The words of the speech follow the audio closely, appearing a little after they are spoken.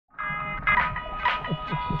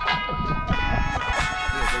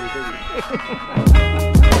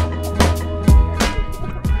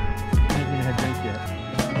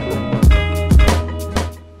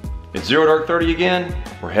It's 0 dark 30 again.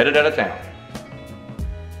 We're headed out of town.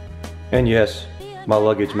 And yes, my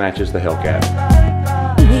luggage matches the Hellcat.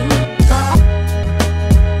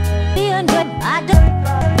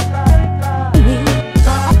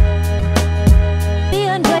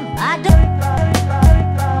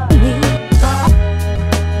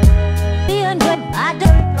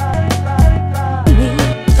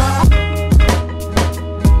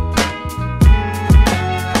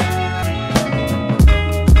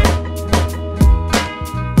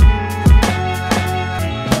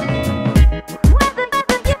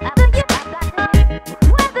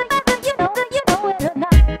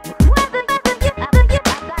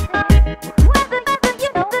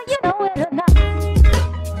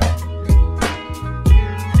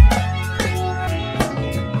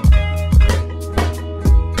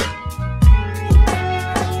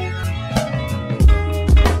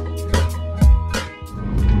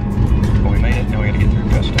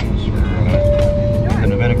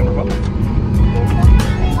 Dominican Republic.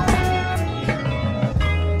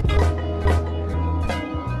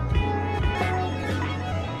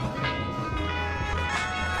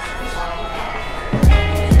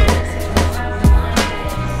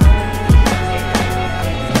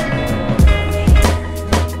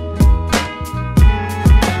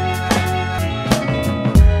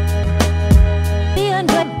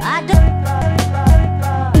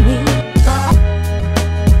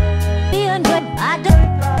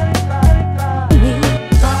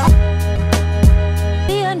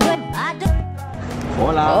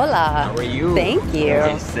 Hola. How are you? Thank you.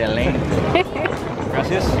 Excelente.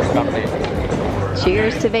 Gracias.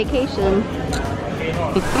 Cheers to vacation.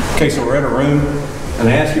 Okay, so we're at a room, and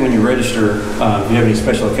they ask you when you register if you have any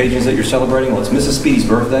special occasions that you're celebrating. Well, it's Mrs. Speedy's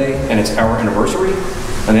birthday, and it's our anniversary.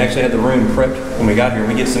 And they actually had the room prepped when we got here.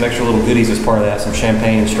 We get some extra little goodies as part of that, some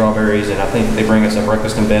champagne and strawberries, and I think they bring us a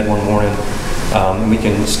breakfast in bed one morning. And we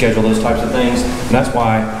can schedule those types of things, and that's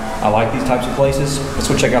why I like these types of places. Let's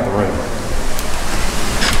go check out the room.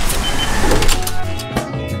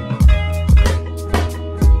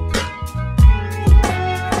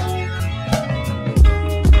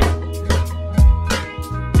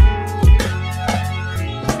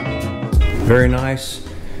 Very nice.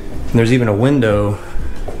 And there's even a window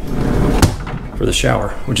for the shower,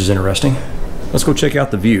 which is interesting. Let's go check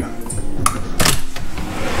out the view.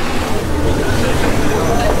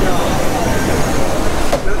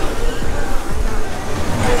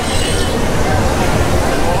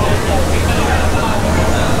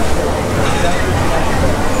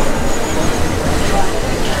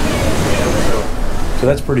 So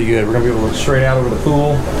that's pretty good. We're gonna be able to look straight out over the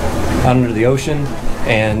pool, out into the ocean.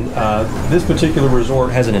 And this particular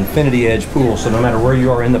resort has an infinity edge pool, so no matter where you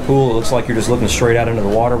are in the pool, it looks like you're just looking straight out into the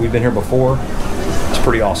water. We've been here before. It's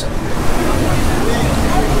pretty awesome.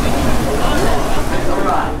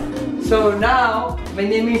 Alright, so now my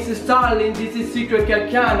name is Starling, this is Secrets Cap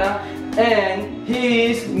Cana, and he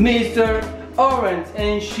is Mr. Orange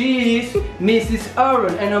and she is Mrs.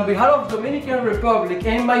 Orange, and on behalf of Dominican Republic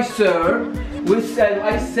and myself,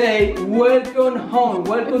 I say welcome home,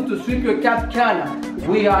 welcome to Secrets Cap Cana.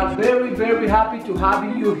 We are very, very happy to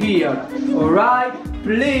have you here. Alright,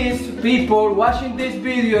 please people watching this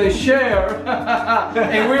video share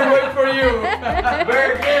and we wait for you.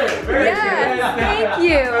 Very good, very good. Thank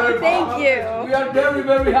you, thank you. We are very,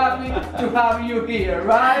 very happy to have you here,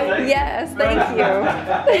 right? Yes, thank you.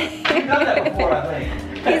 You've done that before, I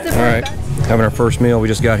think. All right, having our first meal. We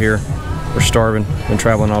just got here. We're starving, been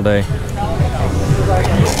traveling all day.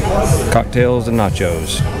 Cocktails and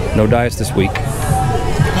nachos. No diets this week.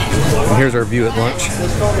 And here's our view at lunch. So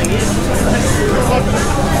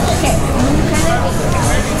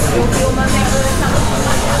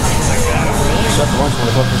after lunch, when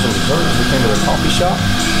we went for some desserts, we came to the coffee shop,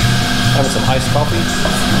 having some iced coffee,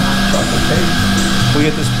 chocolate cake. We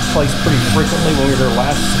get this place pretty frequently when we were there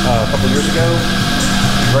last couple years ago.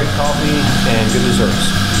 Great coffee and good desserts.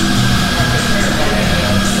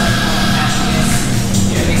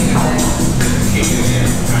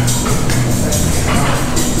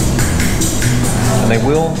 And they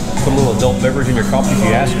will put a little adult beverage in your coffee if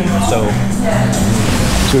you ask them. So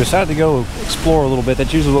we decided to go explore a little bit.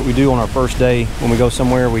 That's usually what we do on our first day when we go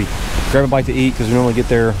somewhere. We grab a bite to eat because we normally get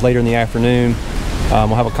there later in the afternoon.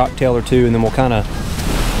 We'll have a cocktail or two, and then we'll kind of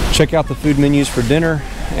check out the food menus for dinner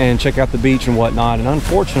and check out the beach and whatnot. And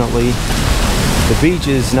unfortunately, the beach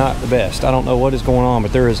is not the best. I don't know what is going on,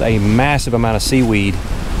 but there is a massive amount of seaweed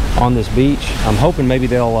on this beach. I'm hoping maybe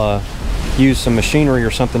they'll use some machinery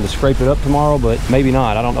or something to scrape it up tomorrow, but maybe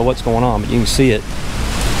not. I don't know what's going on, but you can see it.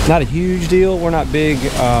 Not a huge deal. We're not big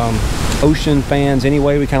ocean fans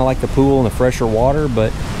anyway. We kind of like the pool and the fresher water,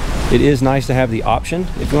 but it is nice to have the option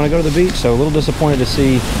if you want to go to the beach. So a little disappointed to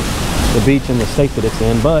see the beach in the state that it's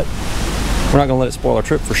in, but we're not going to let it spoil our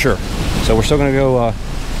trip for sure. So we're still going to go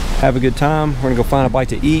have a good time. We're going to go find a bite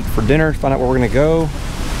to eat for dinner, find out where we're going to go,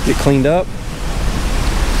 get cleaned up.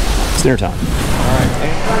 It's dinner time. All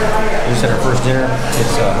right, we just had our first dinner.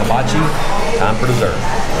 It's hibachi. Time for dessert.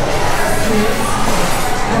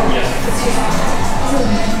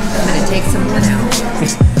 I'm gonna take some more now.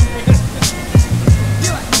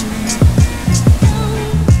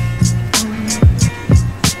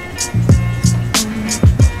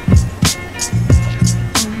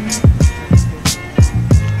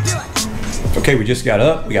 Okay, we just got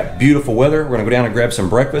up. We got beautiful weather. We're gonna go down and grab some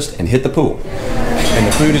breakfast and hit the pool. And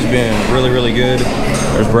the food has been really, really good.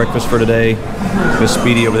 There's breakfast for today. Miss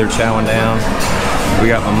Speedy over there chowing down. We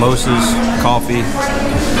got mimosas, coffee.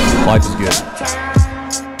 Life is good.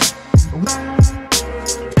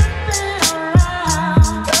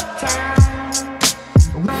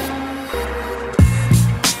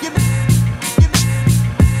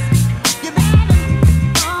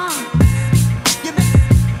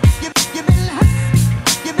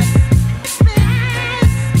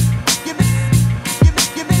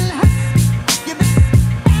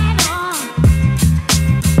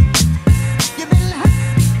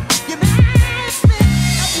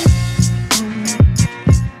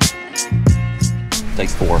 Take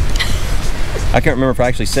 4. I can't remember if I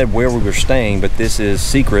actually said where we were staying, but this is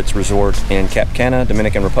Secrets Resort in Cap Cana,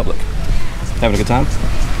 Dominican Republic. Having a good time?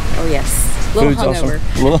 Oh yes. A little hungover.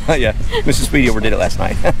 Awesome. Yeah, Mrs. Speedy overdid it last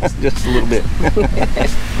night. Just a little bit.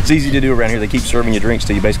 It's easy to do around here. They keep serving you drinks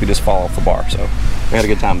till you basically just fall off the bar. So we had a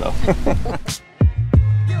good time though.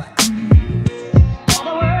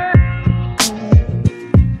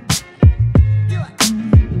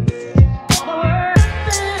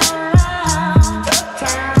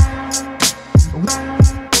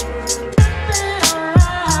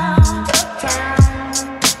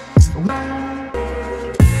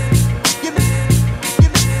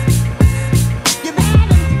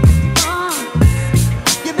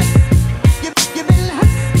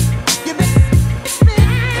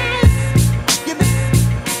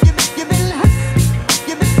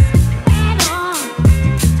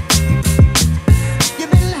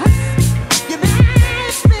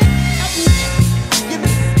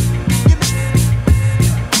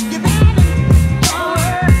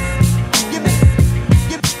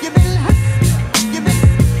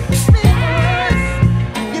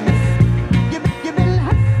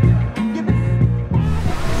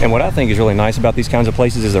 And what I think is really nice about these kinds of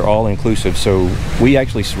places is they're all inclusive. So we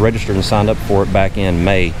actually registered and signed up for it back in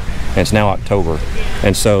May, and it's now October.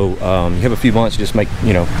 And so you have a few months, you just make,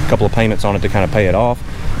 you know, a couple of payments on it to kind of pay it off.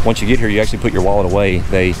 Once you get here, you actually put your wallet away.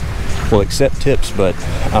 They will accept tips, but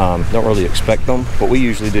don't really expect them. What we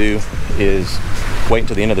usually do is wait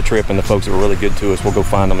until the end of the trip, and the folks that were really good to us, we'll go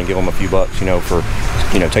find them and give them a few bucks, you know, for,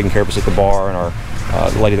 you know, taking care of us at the bar and our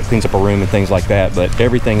the lady that cleans up a room and things like that. But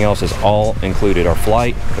everything else is all included: our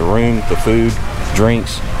flight, the room, the food,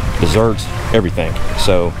 drinks, desserts, everything.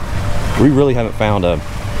 So we really haven't found a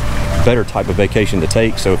better type of vacation to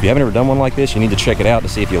take. So if you haven't ever done one like this, you need to check it out to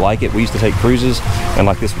see if you like it. We used to take cruises and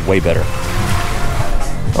like this way better.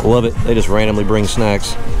 I love it. They just randomly bring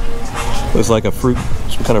snacks. Looks like a fruit,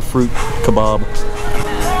 some kind of fruit kebab.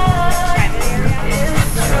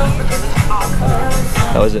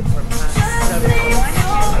 How is it?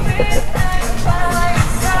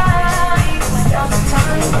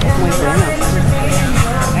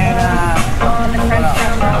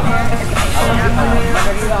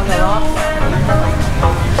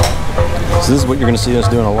 So this is what you're going to see us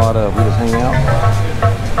doing a lot of. We just hang out,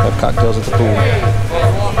 have cocktails at the pool.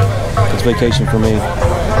 It's vacation for me.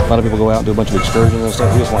 A lot of people go out and do a bunch of excursions and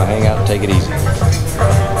stuff. We just want to hang out and take it easy.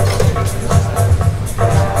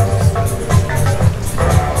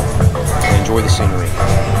 And enjoy the scenery.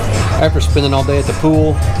 After spending all day at the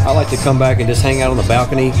pool, I like to come back and just hang out on the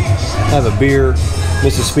balcony, have a beer.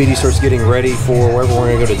 Mrs. Speedy starts getting ready for wherever we're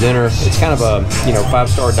going to go to dinner. It's kind of a, you know,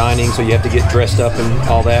 5-star dining, so you have to get dressed up and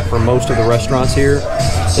all that for most of the restaurants here.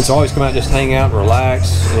 And so I always come out and just hang out and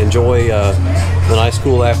relax and enjoy the nice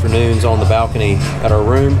cool afternoons on the balcony at our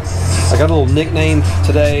room. I got a little nickname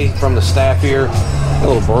today from the staff here. Got a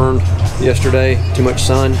little burned yesterday, too much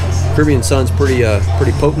sun. Caribbean sun's pretty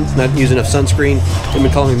potent. Not using enough sunscreen. They've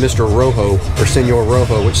been calling me Mr. Rojo or Senor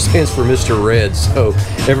Rojo, which stands for Mr. Red. So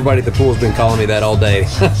everybody at the pool has been calling me that all day.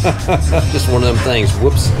 Just one of them things.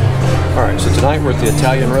 Whoops. All right, so tonight we're at the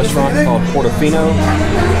Italian restaurant called Portofino.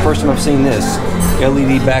 First time I've seen this.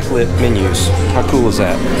 LED backlit menus. How cool is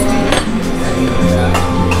that?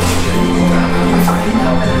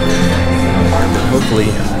 Hopefully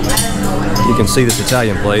you can see this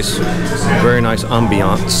Italian place. Very nice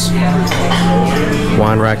ambiance.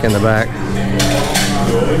 Wine rack in the back.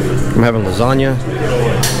 I'm having lasagna.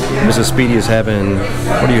 Mrs. Speedy is having,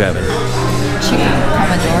 what are you having? Chicken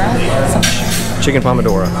pomodoro. Chicken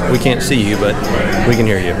pomodoro. We can't see you, but we can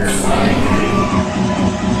hear you.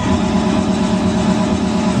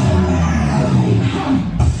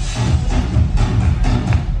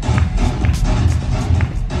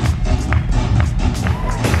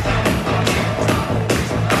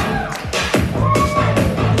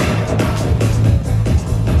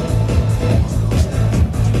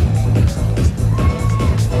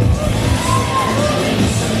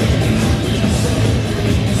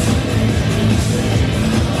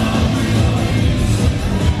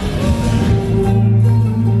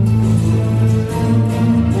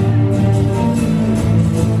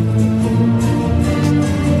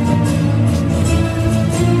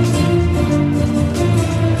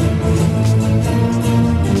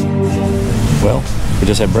 Well, we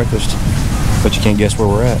just had breakfast, but you can't guess where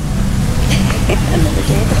we're at.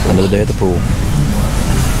 Another day at the pool.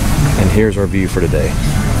 And here's our view for today.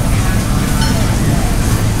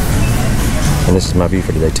 And this is my view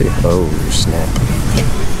for today too. Oh, snap.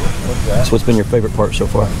 So what's been your favorite part so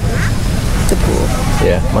far? The pool.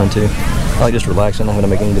 Yeah, mine too. I like just relaxing, not having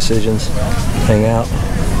to make any decisions, hang out.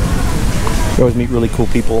 You always meet really cool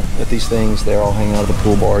people at these things. They're all hanging out at the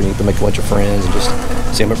pool bar and you get to make a bunch of friends and just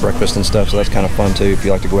see them at breakfast and stuff. So that's kind of fun too if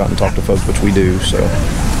you like to go out and talk to folks, which we do. So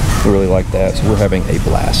we really like that. So we're having a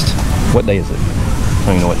blast. What day is it? I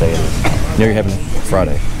don't even know what day it is. You know you're having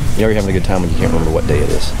Friday. You know you're having a good time when you can't remember what day it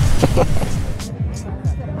is.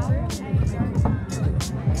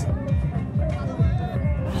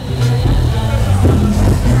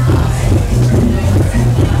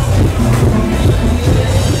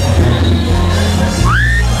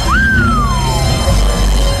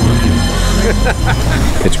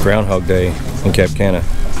 It's Groundhog Day in Cap Cana.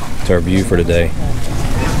 It's our view for today.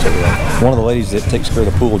 One of the ladies that takes care of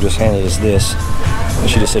the pool just handed us this, and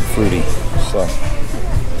she just said fruity. So,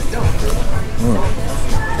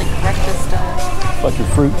 Like breakfast style. like your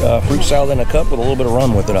fruit salad in a cup with a little bit of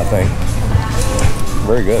rum with it, I think.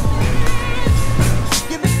 Very good.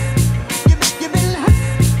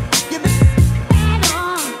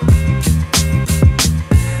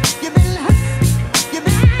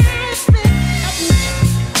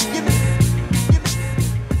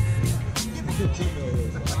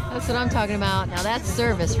 That's what I'm talking about. Now that's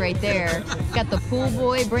service right there. Got the pool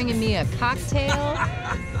boy bringing me a cocktail.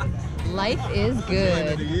 Life is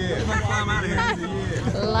good.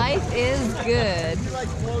 Life is good.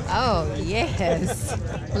 Oh, yes.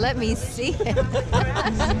 Let me see it.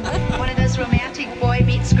 One of those romantic boy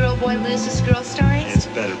meets girl, boy loses girl stories. It's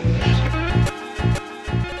better.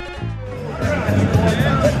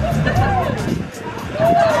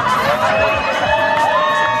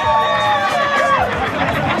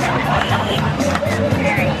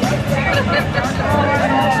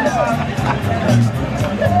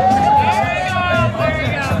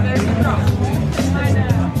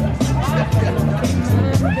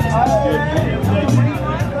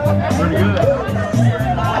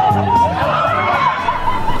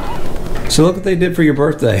 So look what they did for your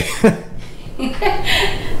birthday.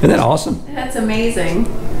 Isn't that awesome? That's amazing.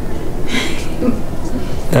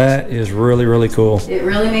 That is really, really cool. It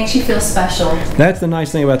really makes you feel special. That's the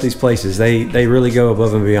nice thing about these places. They really go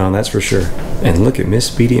above and beyond, that's for sure. And look at Miss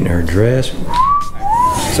Speedy in her dress.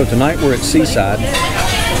 So tonight we're at Seaside.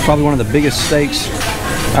 Probably one of the biggest steaks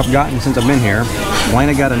I've gotten since I've been here.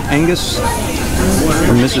 Elena got an Angus,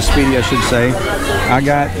 or Mrs. Speedy I should say. I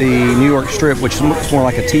got the New York strip, which looks more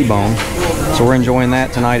like a T-bone. So we're enjoying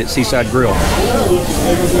that tonight at Seaside Grill.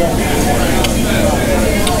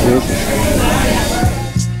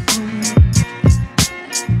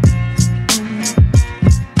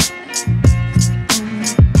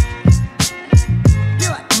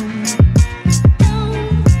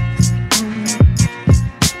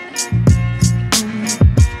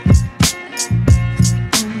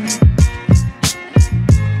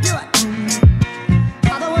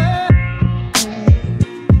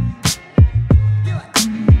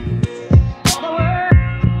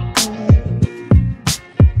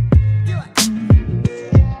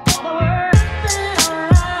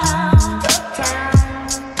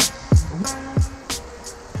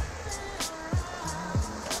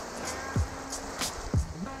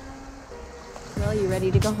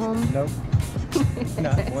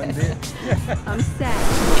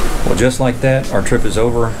 just like that, our trip is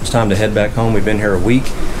over. It's time to head back home. We've been here a week.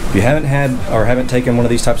 If you haven't had or haven't taken one of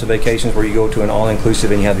these types of vacations where you go to an all-inclusive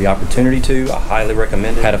and you have the opportunity to, I highly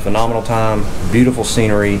recommend it. Had a phenomenal time, beautiful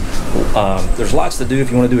scenery. There's lots to do if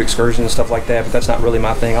you want to do excursions and stuff like that, but that's not really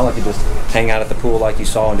my thing. I like to just hang out at the pool like you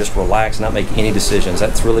saw and just relax and not make any decisions.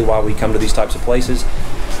 That's really why we come to these types of places.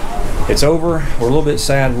 It's over. We're a little bit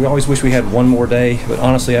sad. We always wish we had one more day, but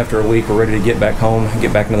honestly, after a week, we're ready to get back home and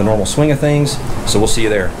get back into the normal swing of things. So we'll see you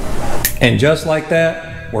there. And just like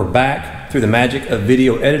that, we're back through the magic of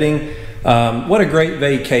video editing. What a great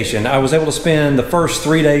vacation. I was able to spend the first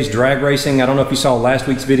 3 days drag racing. I don't know if you saw last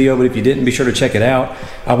week's video, but if you didn't, be sure to check it out.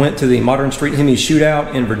 I went to the Modern Street Hemi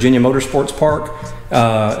Shootout in Virginia Motorsports Park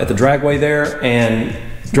at the dragway there, and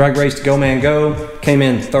drag raced Go Man Go. Came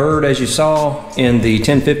in third, as you saw, in the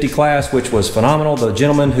 1050 class, which was phenomenal. The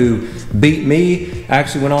gentleman who beat me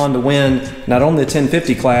actually went on to win not only the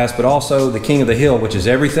 1050 class, but also the King of the Hill, which is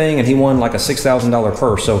everything, and he won like a $6,000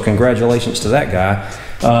 purse, so congratulations to that guy.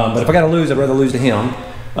 But if I gotta lose, I'd rather lose to him.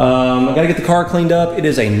 I gotta get the car cleaned up. It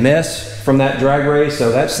is a mess from that drag race, so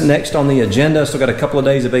that's next on the agenda. Still got a couple of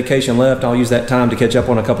days of vacation left. I'll use that time to catch up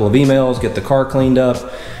on a couple of emails, get the car cleaned up,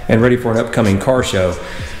 and ready for an upcoming car show.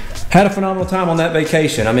 Had a phenomenal time on that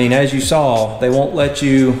vacation. I mean, as you saw, they won't let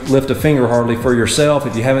you lift a finger hardly for yourself.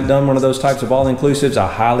 If you haven't done one of those types of all-inclusives, I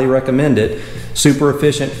highly recommend it. Super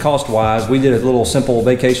efficient cost-wise. We did a little simple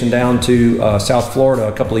vacation down to South Florida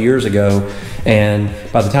a couple of years ago, and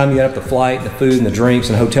by the time you got up the flight, the food and the drinks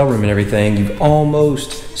and hotel room and everything, you've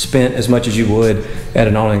almost spent as much as you would at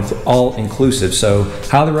an all-inclusive. So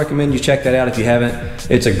highly recommend you check that out if you haven't.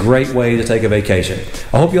 It's a great way to take a vacation.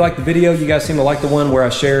 I hope you liked the video. You guys seem to like the one where I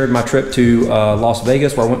shared my trip to Las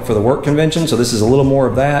Vegas, where I went for the work convention. So this is a little more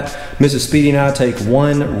of that. Mrs. Speedy and I take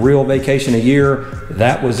one real vacation a year.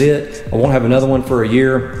 That was it. I won't have another one for a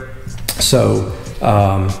year. So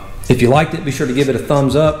if you liked it, be sure to give it a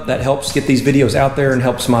thumbs up. That helps get these videos out there and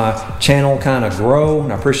helps my channel kind of grow.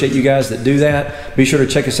 And I appreciate you guys that do that. Be sure to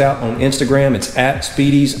check us out on Instagram. It's at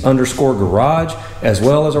Speedys_garage, as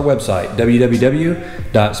well as our website,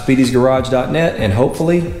 www.speedysgarage.net. And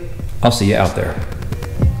hopefully, I'll see you out there.